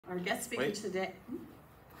Our guest speaker today. Oh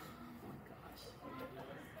my gosh.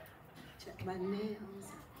 Check my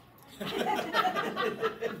nails.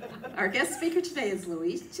 Our guest speaker today is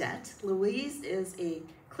Louise Jett. Louise is a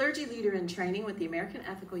clergy leader in training with the American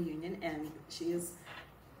Ethical Union, and she is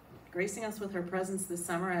gracing us with her presence this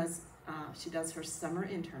summer as she does her summer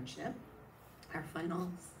internship, our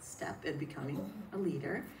final step in becoming a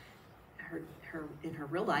leader. In her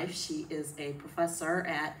real life, she is a professor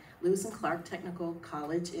at Lewis and Clark Technical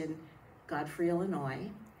College in Godfrey, Illinois.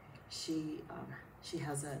 She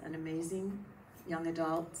has an amazing young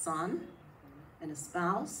adult son and a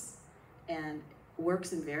spouse, and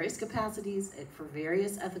works in various capacities for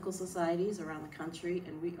various ethical societies around the country,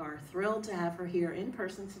 and we are thrilled to have her here in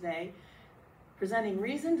person today, presenting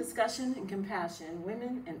Reason, Discussion, and Compassion,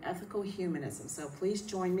 Women and Ethical Humanism. So please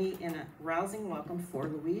join me in a rousing welcome for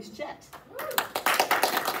Louise Jett. You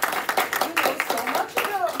know so much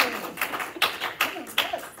about me. I'm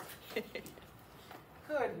impressed.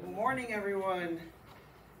 Good morning, everyone.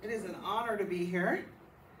 It is an honor to be here.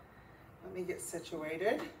 Let me get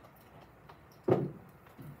situated.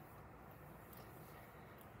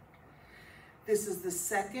 This is the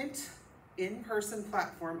second in-person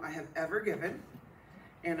platform I have ever given.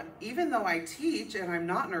 And even though I teach, and I'm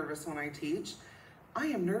not nervous when I teach, I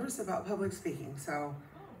am nervous about public speaking. So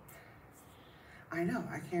I know,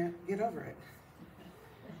 I can't get over it.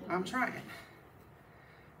 I'm trying.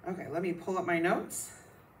 Okay, let me pull up my notes.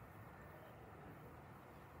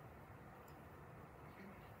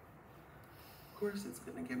 Of course, it's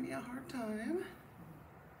gonna give me a hard time.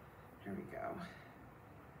 Here we go.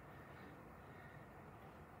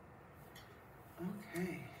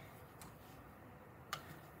 Okay.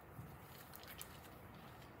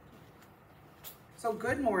 So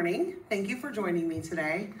good morning. Thank you for joining me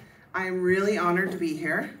today. I am really honored to be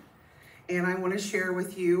here, and I want to share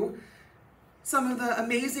with you some of the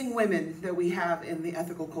amazing women that we have in the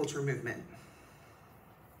ethical culture movement.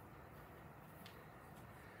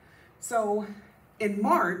 So in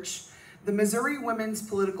March, the Missouri Women's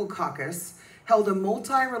Political Caucus held a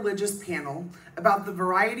multi-religious panel about the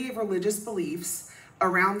variety of religious beliefs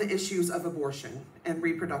around the issues of abortion and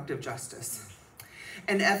reproductive justice.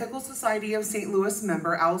 An Ethical Society of St. Louis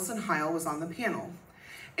member, Allison Heil, was on the panel.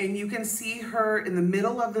 And you can see her in the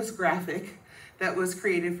middle of this graphic that was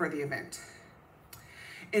created for the event.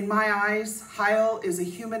 In my eyes, Heil is a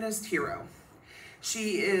humanist hero.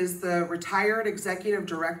 She is the retired executive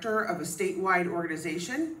director of a statewide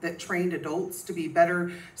organization that trained adults to be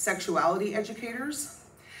better sexuality educators.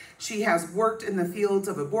 She has worked in the fields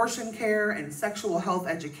of abortion care and sexual health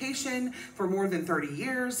education for more than 30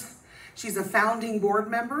 years. She's a founding board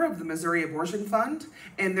member of the Missouri Abortion Fund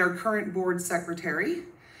and their current board secretary.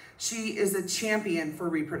 She is a champion for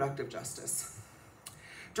reproductive justice.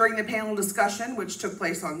 During the panel discussion, which took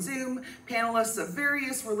place on Zoom, panelists of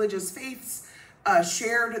various religious faiths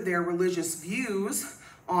shared their religious views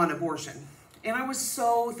on abortion. And I was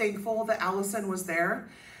so thankful that Allison was there.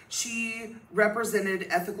 She represented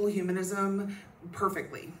ethical humanism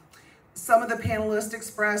perfectly. Some of the panelists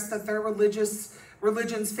expressed that their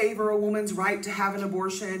religions favor a woman's right to have an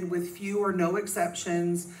abortion with few or no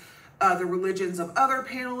exceptions. The religions of other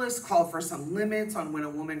panelists called for some limits on when a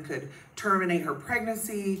woman could terminate her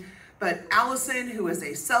pregnancy. But Allison, who is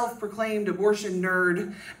a self-proclaimed abortion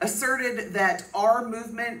nerd, asserted that our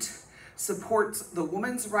movement supports the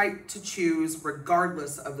woman's right to choose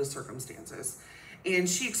regardless of the circumstances. And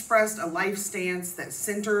she expressed a life stance that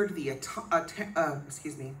centered the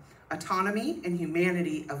autonomy and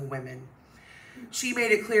humanity of women. She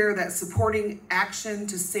made it clear that supporting action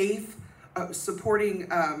to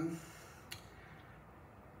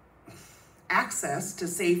access to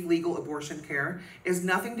safe legal abortion care is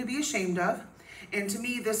nothing to be ashamed of, and to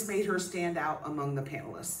me, this made her stand out among the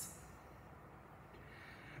panelists.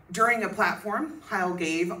 During a platform Heil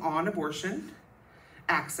gave on abortion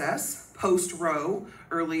access, post-Roe,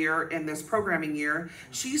 earlier in this programming year,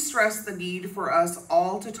 she stressed the need for us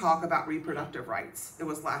all to talk about reproductive rights. It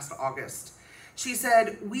was last August. She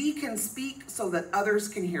said, "We can speak so that others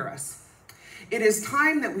can hear us. It is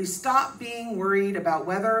time that we stop being worried about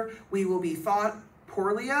whether we will be thought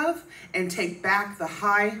poorly of and take back the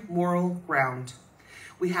high moral ground.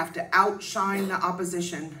 We have to outshine the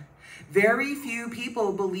opposition. Very few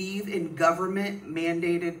people believe in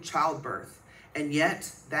government-mandated childbirth, and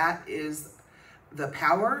yet that is the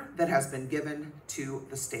power that has been given to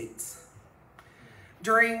the states."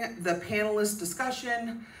 During the panelist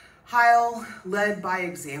discussion, Heil led by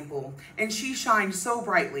example, and she shined so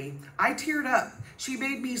brightly. I teared up. She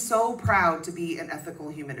made me so proud to be an ethical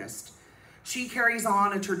humanist. She carries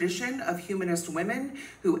on a tradition of humanist women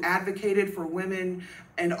who advocated for women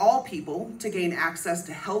and all people to gain access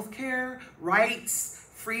to healthcare, rights,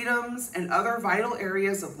 freedoms, and other vital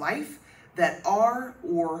areas of life that are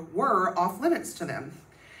or were off limits to them.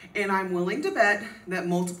 And I'm willing to bet that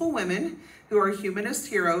multiple women who are humanist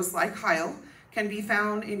heroes like Kyle can be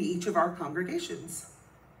found in each of our congregations.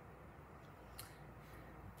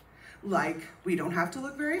 Like, we don't have to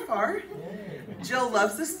look very far. Jill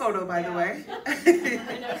loves this photo, by the way.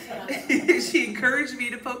 She encouraged me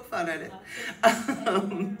to poke fun at it.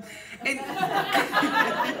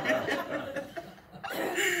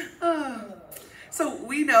 So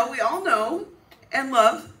we all know and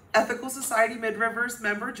love Ethical Society Mid-Rivers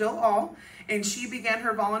member Jill All, and she began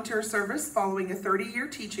her volunteer service following a 30-year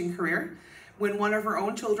teaching career when one of her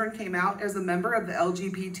own children came out as a member of the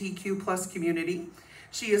LGBTQ+ community.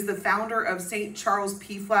 She is the founder of St. Charles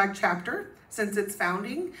P. Flag chapter. Since its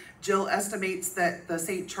founding, Jill estimates that the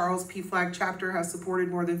St. Charles P. Flag chapter has supported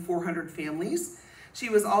more than 400 families. She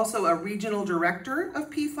was also a regional director of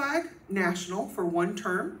P. Flag National for one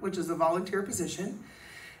term, which is a volunteer position.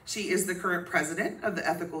 She is the current president of the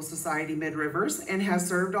Ethical Society Mid-Rivers and has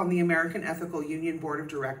served on the American Ethical Union Board of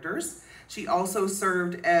Directors. She also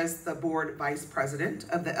served as the board vice president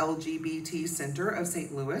of the LGBT Center of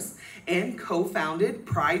St. Louis and co-founded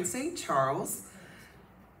Pride St. Charles.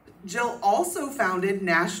 Jill also founded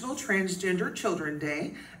National Transgender Children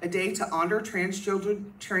Day, a day to honor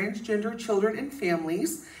transgender children and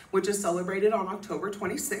families, which is celebrated on October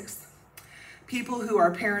 26th. People who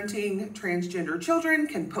are parenting transgender children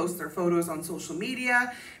can post their photos on social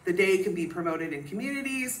media. The day can be promoted in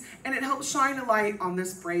communities, and it helps shine a light on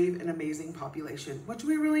this brave and amazing population, which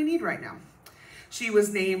we really need right now. She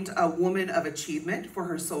was named a Woman of Achievement for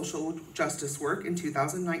her social justice work in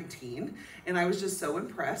 2019, and I was just so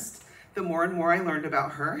impressed the more and more I learned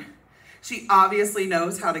about her. She obviously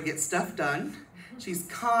knows how to get stuff done. She's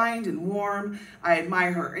kind and warm. I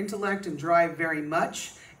admire her intellect and drive very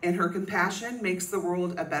much, and her compassion makes the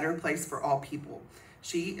world a better place for all people.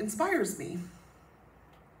 She inspires me.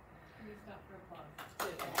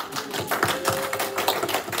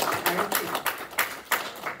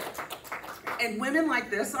 And women like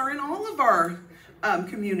this are in all of our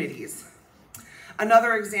communities.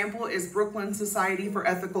 Another example is Brooklyn Society for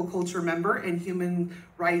Ethical Culture member and human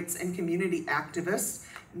rights and community activist,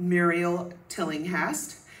 Muriel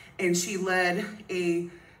Tillinghast, and she led a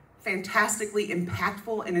fantastically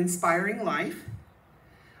impactful and inspiring life.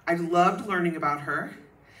 I loved learning about her.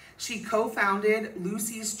 She co-founded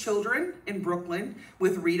Lucy's Children in Brooklyn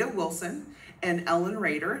with Rita Wilson and Ellen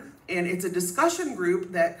Rader, and it's a discussion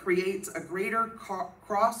group that creates a greater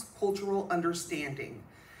cross-cultural understanding.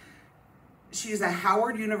 She's a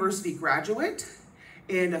Howard University graduate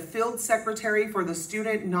and a field secretary for the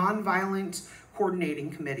Student Nonviolent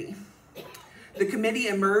Coordinating Committee. The committee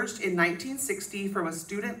emerged in 1960 from a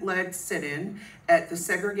student-led sit-in at the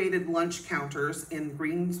segregated lunch counters in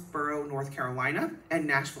Greensboro, North Carolina, and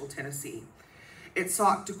Nashville, Tennessee. It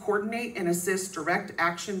sought to coordinate and assist direct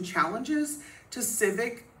action challenges to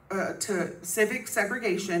civic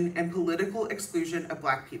segregation and political exclusion of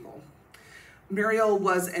Black people. Muriel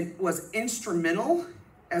was instrumental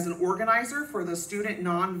as an organizer for the Student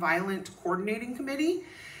Nonviolent Coordinating Committee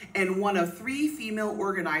and one of 3 female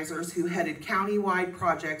organizers who headed countywide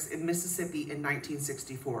projects in Mississippi in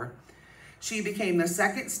 1964. She became the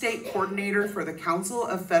 2nd state coordinator for the Council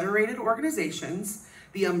of Federated Organizations,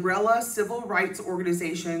 the umbrella civil rights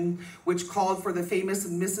organization which called for the famous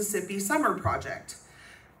Mississippi Summer Project.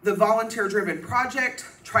 The volunteer-driven project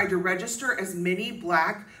tried to register as many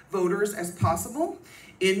Black voters as possible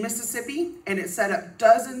in Mississippi, and it set up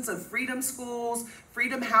dozens of freedom schools,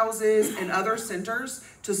 freedom houses, and other centers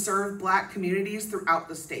to serve Black communities throughout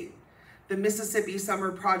the state. The Mississippi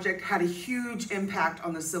Summer Project had a huge impact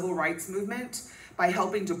on the civil rights movement by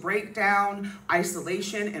helping to break down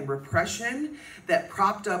isolation and repression that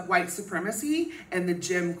propped up white supremacy and the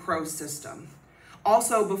Jim Crow system.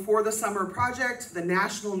 Also, before the Summer Project, the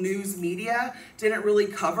national news media didn't really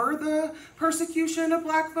cover the persecution of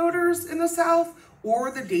Black voters in the South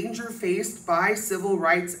or the danger faced by civil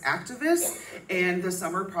rights activists, and the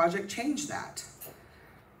Summer Project changed that.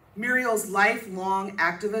 Muriel's lifelong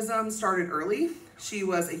activism started early. She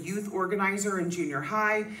was a youth organizer in junior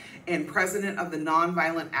high and president of the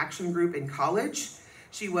Nonviolent Action Group in college.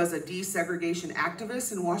 She was a desegregation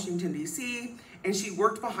activist in Washington, D.C., and she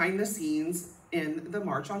worked behind the scenes in the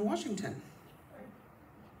March on Washington.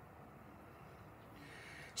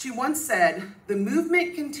 She once said, "The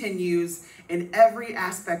movement continues in every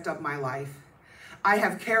aspect of my life. I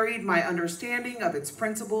have carried my understanding of its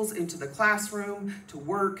principles into the classroom, to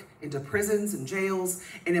work, into prisons and jails,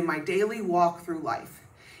 and in my daily walk through life.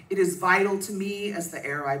 It is vital to me as the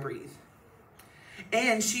air I breathe.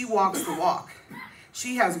 And she walks the walk.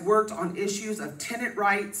 She has worked on issues of tenant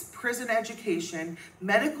rights, prison education,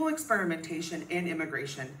 medical experimentation, and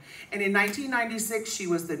immigration. And in 1996, she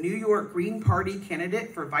was the New York Green Party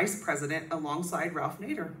candidate for vice president alongside Ralph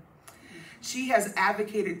Nader. She has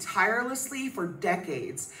advocated tirelessly for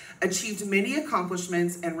decades, achieved many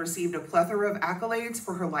accomplishments, and received a plethora of accolades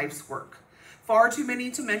for her life's work. Far too many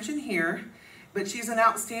to mention here, but she's an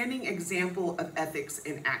outstanding example of ethics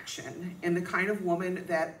in action and the kind of woman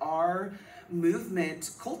that our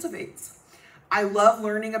movement cultivates. I love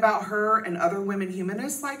learning about her and other women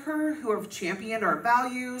humanists like her who have championed our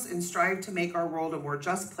values and strive to make our world a more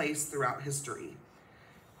just place throughout history.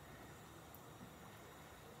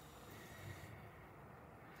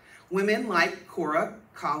 Women like Cora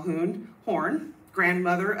Calhoun Horn,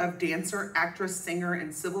 grandmother of dancer, actress, singer,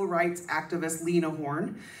 and civil rights activist Lena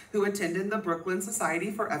Horne, who attended the Brooklyn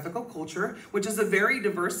Society for Ethical Culture, which is a very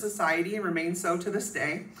diverse society and remains so to this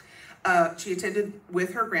day. She attended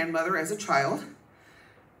with her grandmother as a child.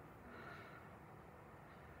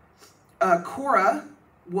 Cora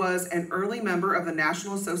was an early member of the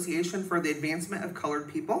National Association for the Advancement of Colored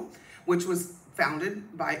People, which was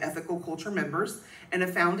founded by ethical culture members, and a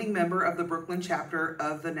founding member of the Brooklyn chapter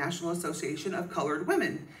of the National Association of Colored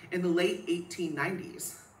Women in the late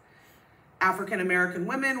 1890s. African American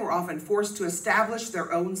women were often forced to establish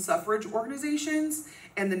their own suffrage organizations,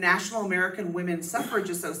 and the National American Women's Suffrage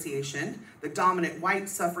Association, the dominant white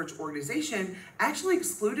suffrage organization, actually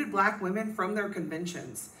excluded Black women from their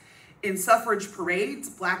conventions. In suffrage parades,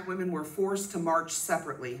 Black women were forced to march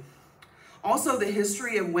separately. Also, the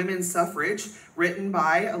history of women's suffrage, written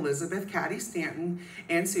by Elizabeth Cady Stanton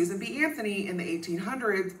and Susan B. Anthony in the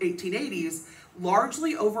 1880s,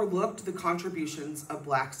 largely overlooked the contributions of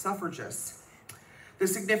Black suffragists. The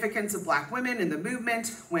significance of Black women in the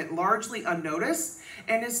movement went largely unnoticed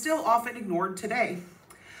and is still often ignored today.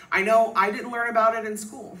 I know I didn't learn about it in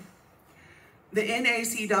school. The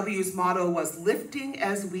NACW's motto was "Lifting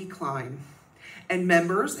as we climb," and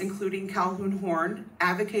members, including Calhoun Horn,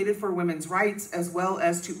 advocated for women's rights as well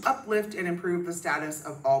as to uplift and improve the status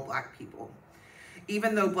of all Black people.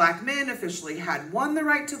 Even though Black men officially had won the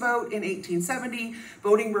right to vote in 1870,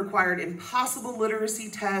 voting required impossible literacy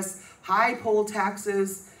tests, high poll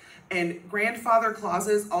taxes, and grandfather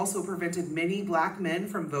clauses also prevented many Black men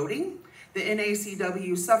from voting. The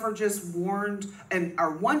NACW suffragists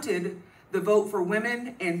wanted the vote for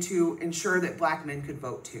women and to ensure that Black men could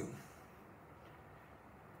vote too.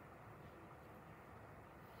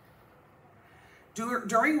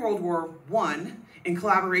 During World War I, in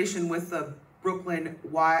collaboration with the Brooklyn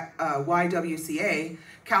YWCA,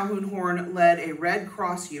 Calhoun Horn led a Red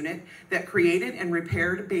Cross unit that created and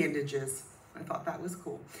repaired bandages. I thought that was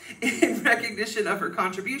cool. In recognition of her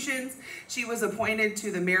contributions, she was appointed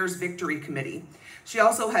to the Mayor's Victory Committee. She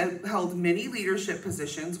also held many leadership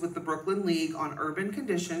positions with the Brooklyn League on Urban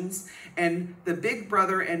Conditions and the Big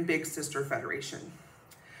Brother and Big Sister Federation.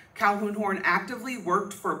 Calhoun Horn actively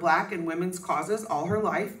worked for Black and women's causes all her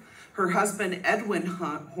life. Her husband, Edwin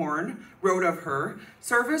Horn, wrote of her,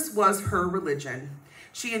 "Service was her religion.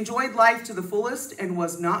 She enjoyed life to the fullest and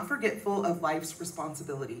was not forgetful of life's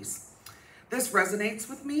responsibilities." This resonates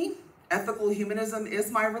with me. Ethical humanism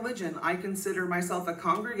is my religion. I consider myself a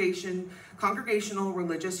congregational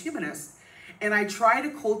religious humanist, and I try to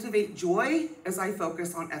cultivate joy as I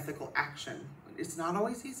focus on ethical action. It's not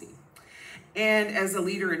always easy. And as a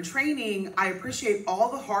leader in training, I appreciate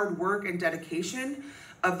all the hard work and dedication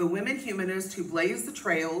of the women humanists who blazed the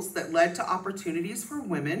trails that led to opportunities for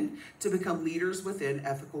women to become leaders within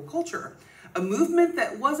ethical culture. A movement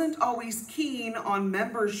that wasn't always keen on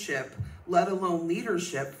membership, let alone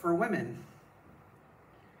leadership for women.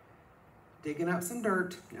 Digging up some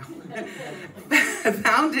dirt. No.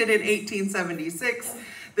 Founded in 1876,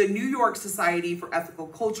 the New York Society for Ethical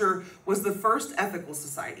Culture was the first ethical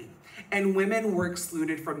society, and women were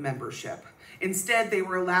excluded from membership. Instead, they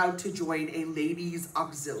were allowed to join a ladies'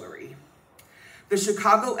 auxiliary. The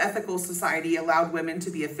Chicago Ethical Society allowed women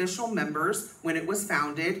to be official members when it was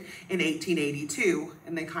founded in 1882,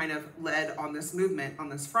 and they kind of led on this movement on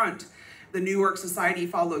this front. The New York Society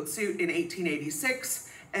followed suit in 1886,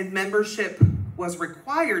 and membership was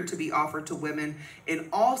required to be offered to women in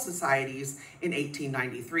all societies in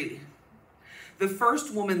 1893. The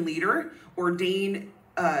first woman leader, ordained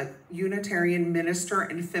Unitarian minister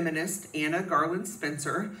and feminist Anna Garland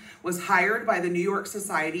Spencer, was hired by the New York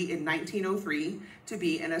Society in 1903 to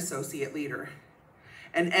be an associate leader.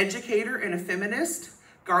 An educator and a feminist,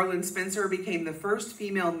 Garland Spencer became the first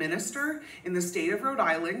female minister in the state of Rhode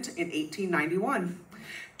Island in 1891.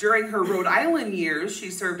 During her Rhode Island years, she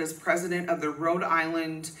served as president of the Rhode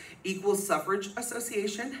Island Equal Suffrage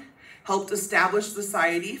Association, helped establish the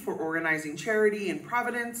Society for Organizing Charity in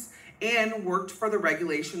Providence, and worked for the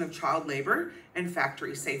regulation of child labor and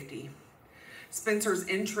factory safety. Spencer's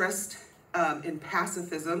interest in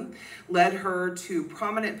pacifism led her to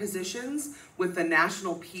prominent positions with the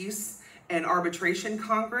National Peace and Arbitration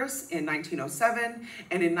Congress in 1907,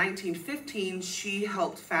 and in 1915, she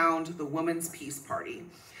helped found the Women's Peace Party.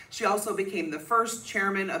 She also became the first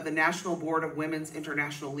chairman of the National Board of Women's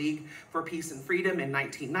International League for Peace and Freedom in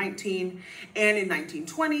 1919, and in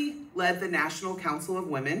 1920 led the National Council of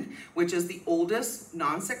Women, which is the oldest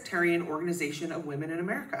non-sectarian organization of women in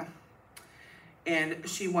America. And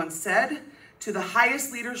she once said, "To the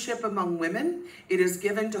highest leadership among women, it is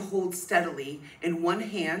given to hold steadily in one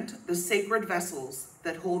hand the sacred vessels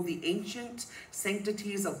that hold the ancient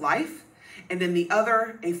sanctities of life, and in the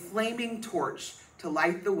other a flaming torch to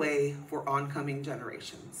light the way for oncoming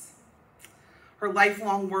generations." Her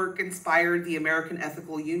lifelong work inspired the American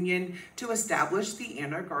Ethical Union to establish the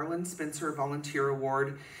Anna Garland Spencer Volunteer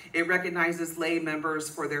Award. It recognizes lay members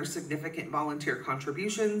for their significant volunteer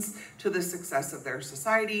contributions to the success of their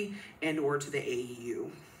society and or to the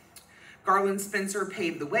AEU. Garland Spencer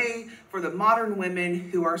paved the way for the modern women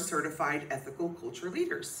who are certified ethical culture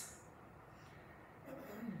leaders.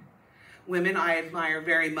 Women I admire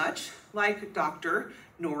very much, like Dr.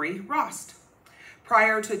 Nori Rost.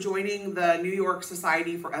 Prior to joining the New York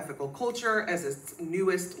Society for Ethical Culture as its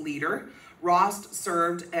newest leader, Rost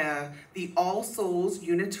served the All Souls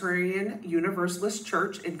Unitarian Universalist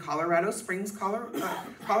Church in Colorado Springs,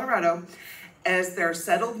 Colorado, as their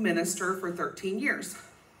settled minister for 13 years.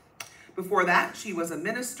 Before that, she was a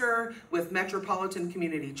minister with Metropolitan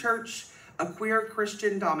Community Church, a queer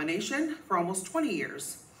Christian domination, for almost 20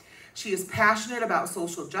 years. She is passionate about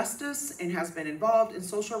social justice and has been involved in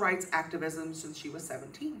social rights activism since she was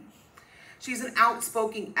 17. She's an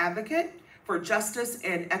outspoken advocate for justice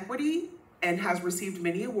and equity and has received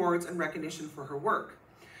many awards and recognition for her work.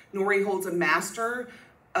 Nori holds a Master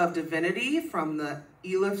of Divinity from the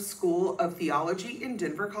Eliff School of Theology in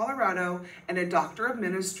Denver, Colorado, and a Doctor of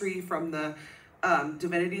Ministry from the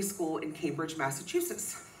Divinity School in Cambridge,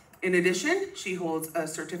 Massachusetts. In addition, she holds a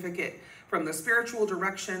certificate from the Spiritual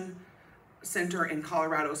Direction Center in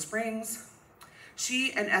Colorado Springs.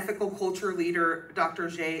 She and ethical culture leader Dr.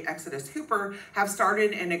 J. Exodus Hooper have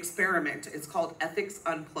started an experiment. It's called Ethics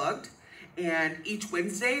Unplugged. And each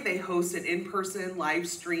Wednesday they host an in-person live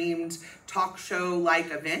streamed talk show-like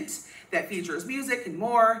event that features music and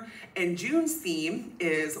more. And June's theme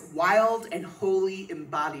is Wild and Holy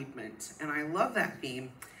Embodiment. And I love that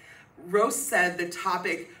theme. Rose said the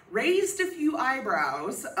topic raised a few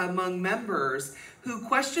eyebrows among members who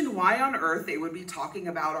questioned why on earth they would be talking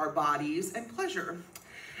about our bodies and pleasure.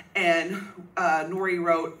 And Nori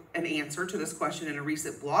wrote an answer to this question in a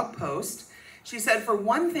recent blog post. She said, "For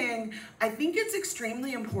one thing, I think it's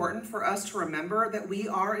extremely important for us to remember that we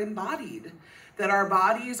are embodied, that our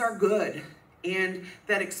bodies are good, and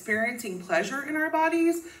that experiencing pleasure in our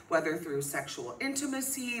bodies, whether through sexual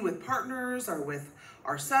intimacy with partners or with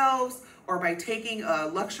ourselves, or by taking a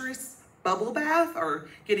luxurious bubble bath or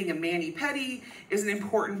getting a mani-pedi, is an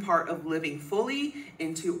important part of living fully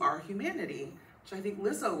into our humanity," which I think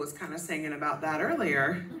Lizzo was kind of singing about that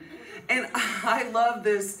earlier. And I love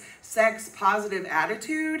this sex-positive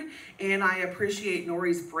attitude, and I appreciate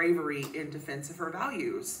Nori's bravery in defense of her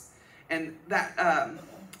values. And that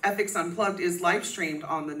Ethics Unplugged is live-streamed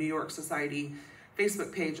on the New York Society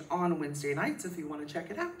Facebook page on Wednesday nights if you want to check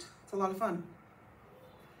it out. It's a lot of fun.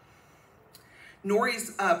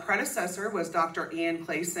 Nori's predecessor was Dr. Ann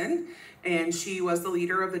Clayson, and she was the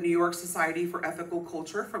leader of the New York Society for Ethical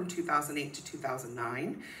Culture from 2008 to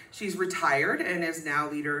 2009. She's retired and is now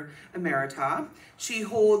leader emerita. She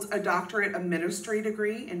holds a doctorate of ministry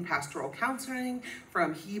degree in pastoral counseling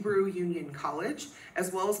from Hebrew Union College,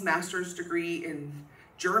 as well as master's degree in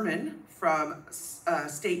German from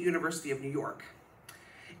State University of New York.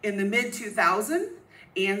 In the mid-2000s,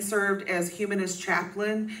 Anne served as humanist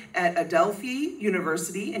chaplain at Adelphi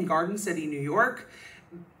University in Garden City, New York,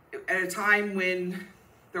 at a time when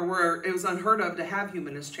it was unheard of to have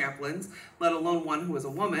humanist chaplains, let alone one who was a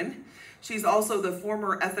woman. She's also the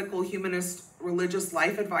former ethical humanist religious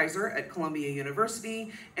life advisor at Columbia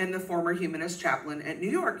University and the former humanist chaplain at New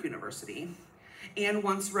York University. Anne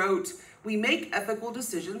once wrote, "We make ethical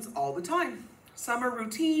decisions all the time. Some are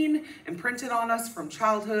routine, imprinted on us from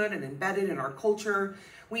childhood and embedded in our culture.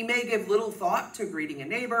 We may give little thought to greeting a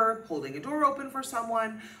neighbor, holding a door open for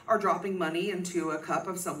someone, or dropping money into a cup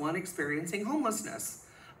of someone experiencing homelessness.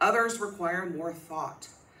 Others require more thought.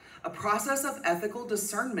 A process of ethical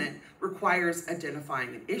discernment requires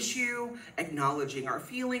identifying an issue, acknowledging our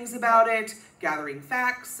feelings about it, gathering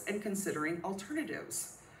facts, and considering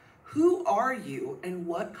alternatives. Who are you and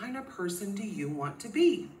what kind of person do you want to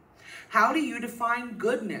be? How do you define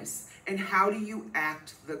goodness and how do you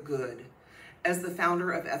act the good? As the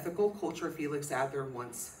founder of Ethical Culture, Felix Adler,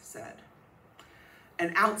 once said.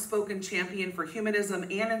 An outspoken champion for humanism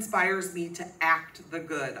and inspires me to act the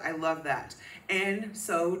good. I love that. And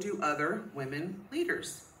so do other women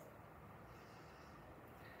leaders.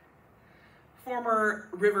 Former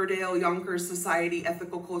Riverdale Yonkers Society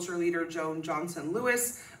ethical culture leader Joan Johnson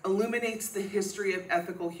Lewis illuminates the history of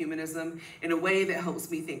ethical humanism in a way that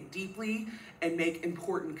helps me think deeply and make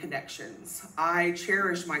important connections. I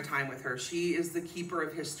cherish my time with her. She is the keeper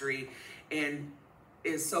of history and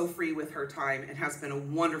is so free with her time and has been a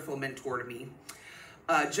wonderful mentor to me.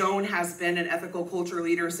 Joan has been an ethical culture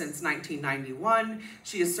leader since 1991.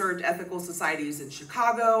 She has served ethical societies in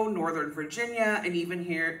Chicago, Northern Virginia, and even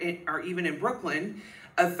in Brooklyn.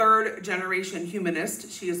 A third-generation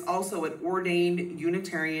humanist, she is also an ordained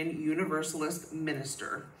Unitarian Universalist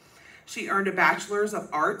minister. She earned a Bachelor's of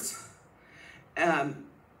Arts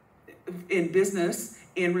in business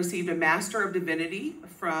and received a Master of Divinity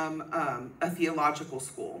from a theological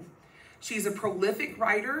school. She's a prolific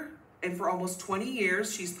writer, and for almost 20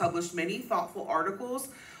 years, she's published many thoughtful articles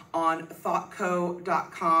on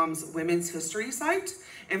thoughtco.com's women's history site.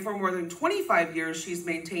 And for more than 25 years, she's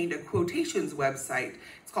maintained a quotations website.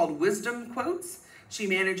 It's called Wisdom Quotes. She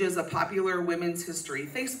manages a popular women's history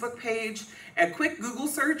Facebook page. A quick Google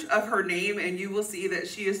search of her name, and you will see that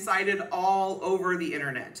she is cited all over the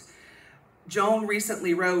internet. Joan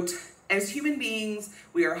recently wrote, "As human beings,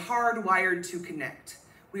 we are hardwired to connect.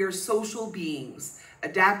 We are social beings,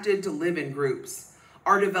 adapted to live in groups.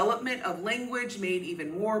 Our development of language made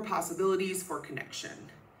even more possibilities for connection."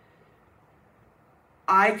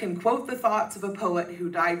 I can quote the thoughts of a poet who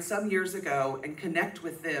died some years ago and connect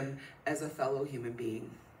with them as a fellow human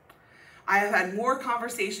being. I have had more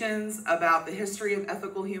conversations about the history of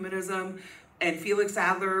ethical humanism and Felix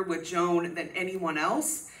Adler with Joan than anyone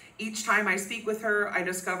else. Each time I speak with her, I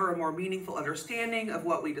discover a more meaningful understanding of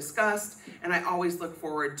what we discussed, and I always look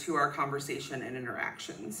forward to our conversation and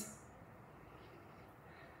interactions.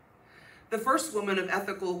 The first woman of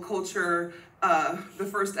ethical culture, the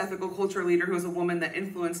first ethical culture leader who was a woman that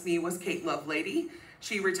influenced me was Kate Lovelady.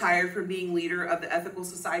 She retired from being leader of the Ethical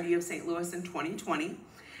Society of St. Louis in 2020,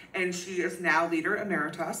 and she is now leader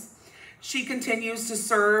emeritus. She continues to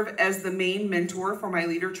serve as the main mentor for my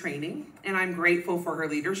leader training, and I'm grateful for her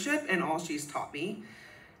leadership and all she's taught me.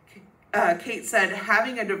 Kate said,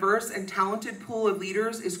 "Having a diverse and talented pool of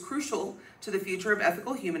leaders is crucial to the future of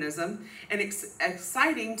ethical humanism, and it's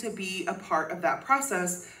exciting to be a part of that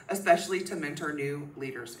process, especially to mentor new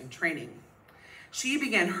leaders in training." She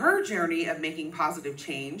began her journey of making positive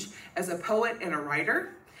change as a poet and a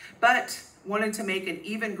writer, but wanted to make an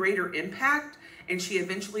even greater impact, and she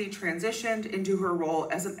eventually transitioned into her role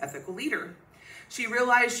as an ethical leader. She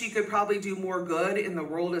realized she could probably do more good in the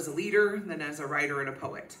world as a leader than as a writer and a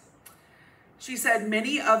poet. She said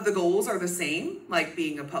many of the goals are the same, like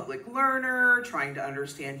being a public learner, trying to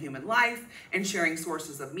understand human life, and sharing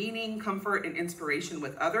sources of meaning, comfort, and inspiration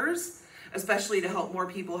with others, especially to help more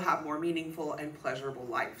people have more meaningful and pleasurable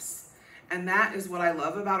lives. And that is what I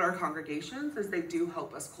love about our congregations, is they do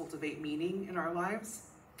help us cultivate meaning in our lives.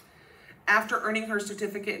 After earning her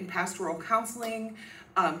certificate in pastoral counseling,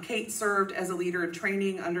 Kate served as a leader in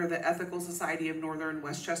training under the Ethical Society of Northern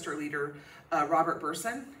Westchester leader, Robert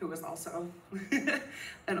Burson, who was also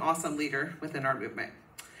an awesome leader within our movement.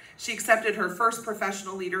 She accepted her first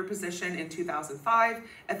professional leader position in 2005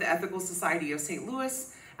 at the Ethical Society of St.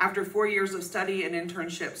 Louis after 4 years of study and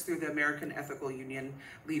internships through the American Ethical Union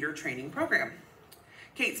Leader Training Program.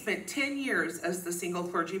 Kate spent 10 years as the single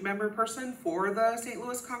clergy member person for the St.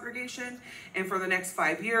 Louis congregation, and for the next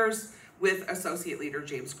 5 years with Associate Leader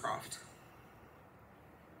James Croft.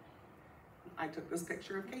 I took this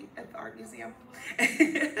picture of Kate at the Art Museum.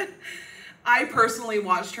 I personally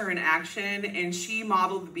watched her in action, and she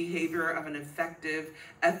modeled the behavior of an effective,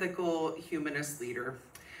 ethical, humanist leader.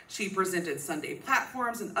 She presented Sunday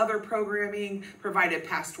platforms and other programming, provided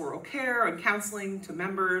pastoral care and counseling to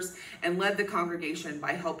members, and led the congregation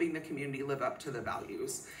by helping the community live up to the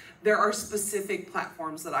values. There are specific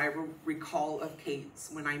platforms that I recall of Kate's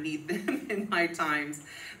when I need them in my times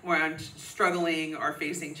where I'm struggling or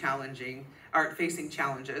facing challenges.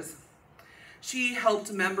 She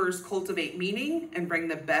helped members cultivate meaning and bring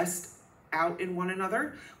the best out in one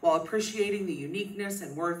another while appreciating the uniqueness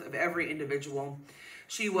and worth of every individual.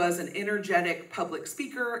 She was an energetic public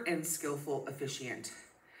speaker and skillful officiant.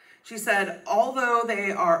 She said, although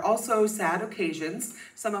they are also sad occasions,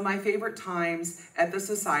 some of my favorite times at the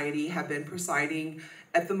Society have been presiding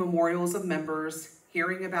at the memorials of members,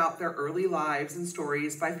 hearing about their early lives and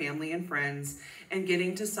stories by family and friends, and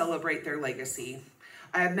getting to celebrate their legacy.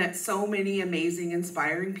 I have met so many amazing,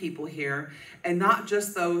 inspiring people here, and not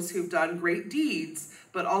just those who've done great deeds,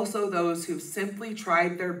 but also those who've simply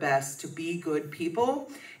tried their best to be good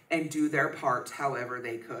people and do their part however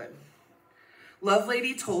they could.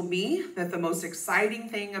 Lovelady told me that the most exciting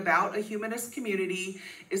thing about a humanist community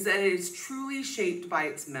is that it is truly shaped by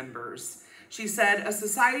its members. She said, a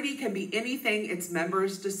society can be anything its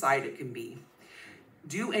members decide it can be.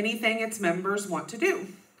 Do anything its members want to do.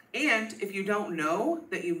 And if you don't know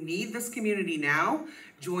that you need this community now,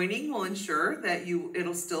 joining will ensure that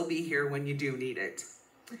it'll still be here when you do need it.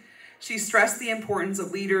 She stressed the importance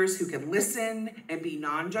of leaders who can listen and be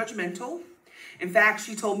non-judgmental. In fact,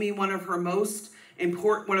 she told me one of the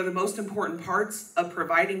most important parts of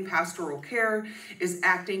providing pastoral care is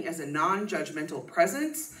acting as a non-judgmental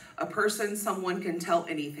presence, a person someone can tell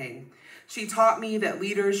anything. She taught me that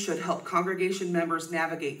leaders should help congregation members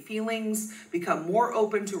navigate feelings, become more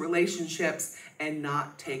open to relationships, and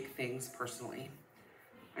not take things personally.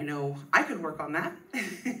 I know I could work on that.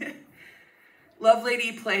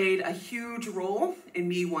 Lovelady played a huge role in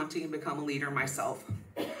me wanting to become a leader myself.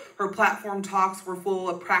 Her platform talks were full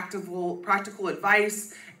of practical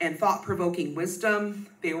advice and thought-provoking wisdom.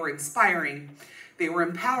 They were inspiring. They were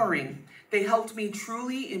empowering. They helped me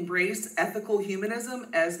truly embrace ethical humanism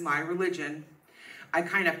as my religion. I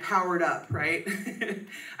kind of powered up, right?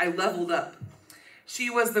 I leveled up. She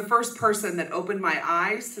was the first person that opened my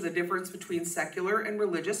eyes to the difference between secular and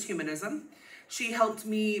religious humanism. She helped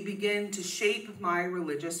me begin to shape my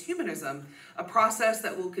religious humanism, a process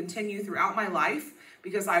that will continue throughout my life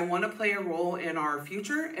because I want to play a role in our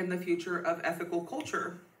future and the future of ethical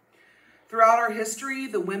culture. Throughout our history,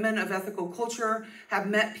 the women of ethical culture have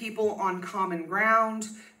met people on common ground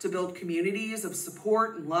to build communities of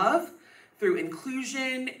support and love through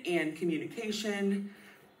inclusion and communication,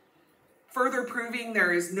 further proving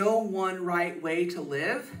there is no one right way to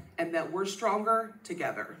live and that we're stronger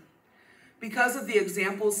together. Because of the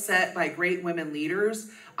examples set by great women leaders,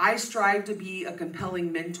 I strive to be a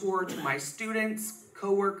compelling mentor to my students,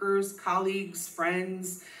 coworkers, colleagues,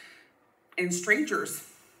 friends, and strangers.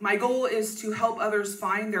 My goal is to help others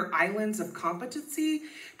find their islands of competency,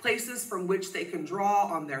 places from which they can draw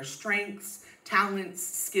on their strengths, talents,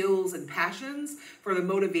 skills, and passions for the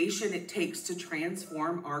motivation it takes to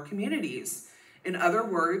transform our communities. In other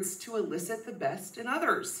words, to elicit the best in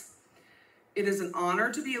others. It is an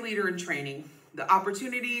honor to be a leader in training. The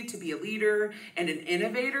opportunity to be a leader and an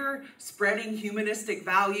innovator, spreading humanistic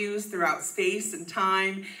values throughout space and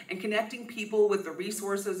time, and connecting people with the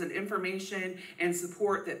resources and information and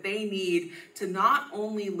support that they need to not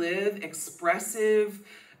only live expressive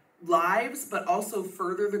lives, but also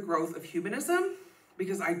further the growth of humanism,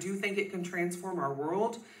 because I do think it can transform our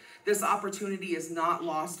world. This opportunity is not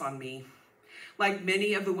lost on me. Like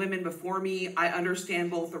many of the women before me, I understand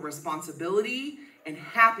both the responsibility and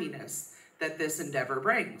happiness that this endeavor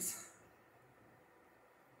brings.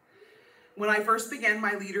 When I first began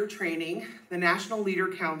my leader training, the National Leader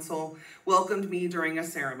Council welcomed me during a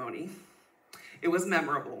ceremony. It was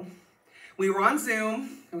memorable. We were on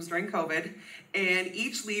Zoom, it was during COVID, and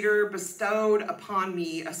each leader bestowed upon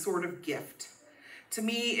me a sort of gift. To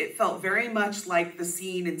me, it felt very much like the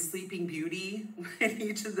scene in Sleeping Beauty when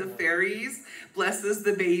each of the fairies blesses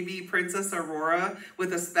the baby Princess Aurora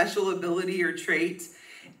with a special ability or trait.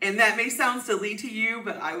 And that may sound silly to you,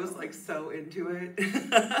 but I was like so into it.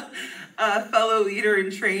 Fellow leader in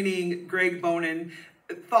training, Greg Bonin,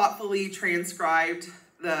 thoughtfully transcribed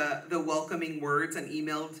the welcoming words and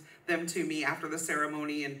emailed them to me after the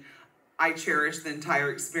ceremony, and I cherished the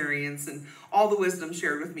entire experience and all the wisdom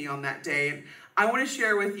shared with me on that day. And I want to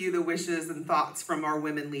share with you the wishes and thoughts from our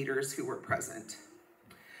women leaders who were present.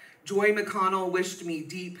 Joy McConnell wished me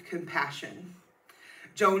deep compassion.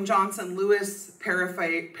 Joan Johnson Lewis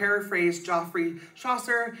paraphrased Geoffrey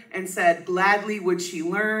Chaucer and said, "Gladly would she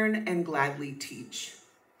learn and gladly teach."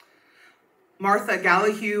 Martha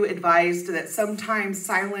Gallahue advised that sometimes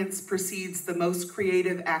silence precedes the most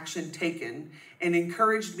creative action taken and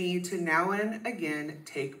encouraged me to now and again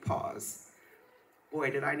take pause.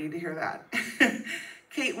 Boy, did I need to hear that.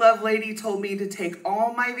 Kate Lovelady told me to take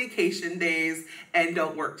all my vacation days and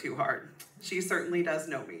don't work too hard. She certainly does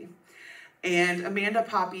know me. And Amanda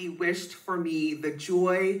Poppy wished for me the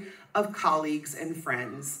joy of colleagues and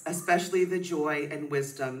friends, especially the joy and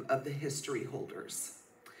wisdom of the history holders.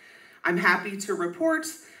 I'm happy to report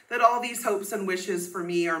that all these hopes and wishes for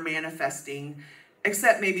me are manifesting,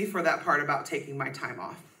 except maybe for that part about taking my time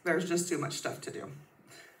off. There's just too much stuff to do.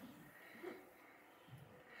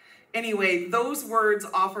 Anyway, those words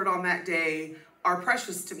offered on that day are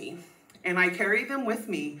precious to me, and I carry them with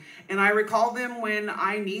me, and I recall them when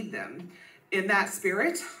I need them. In that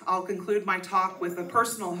spirit, I'll conclude my talk with a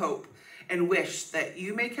personal hope and wish that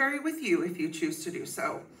you may carry with you if you choose to do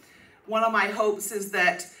so. One of my hopes is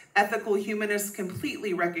that ethical humanists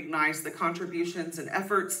completely recognize the contributions and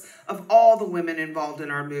efforts of all the women involved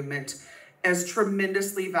in our movement as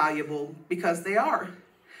tremendously valuable, because they are.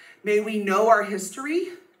 May we know our history.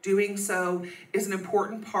 Doing so is an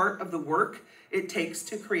important part of the work it takes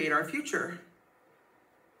to create our future.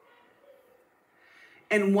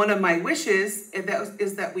 And one of my wishes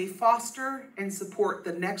is that we foster and support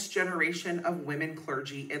the next generation of women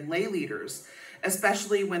clergy and lay leaders,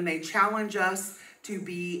 especially when they challenge us to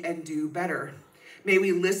be and do better. May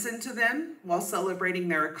we listen to them while celebrating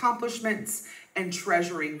their accomplishments and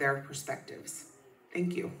treasuring their perspectives.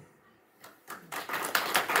 Thank you.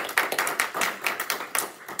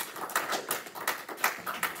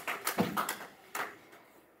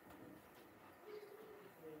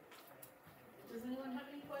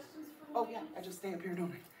 Oh yeah, I just stay up here,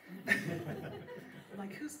 don't I? I'm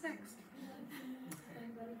like, who's next?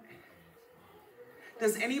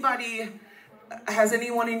 Has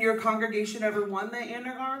anyone in your congregation ever won the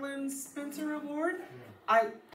Anna Garland Spencer Award?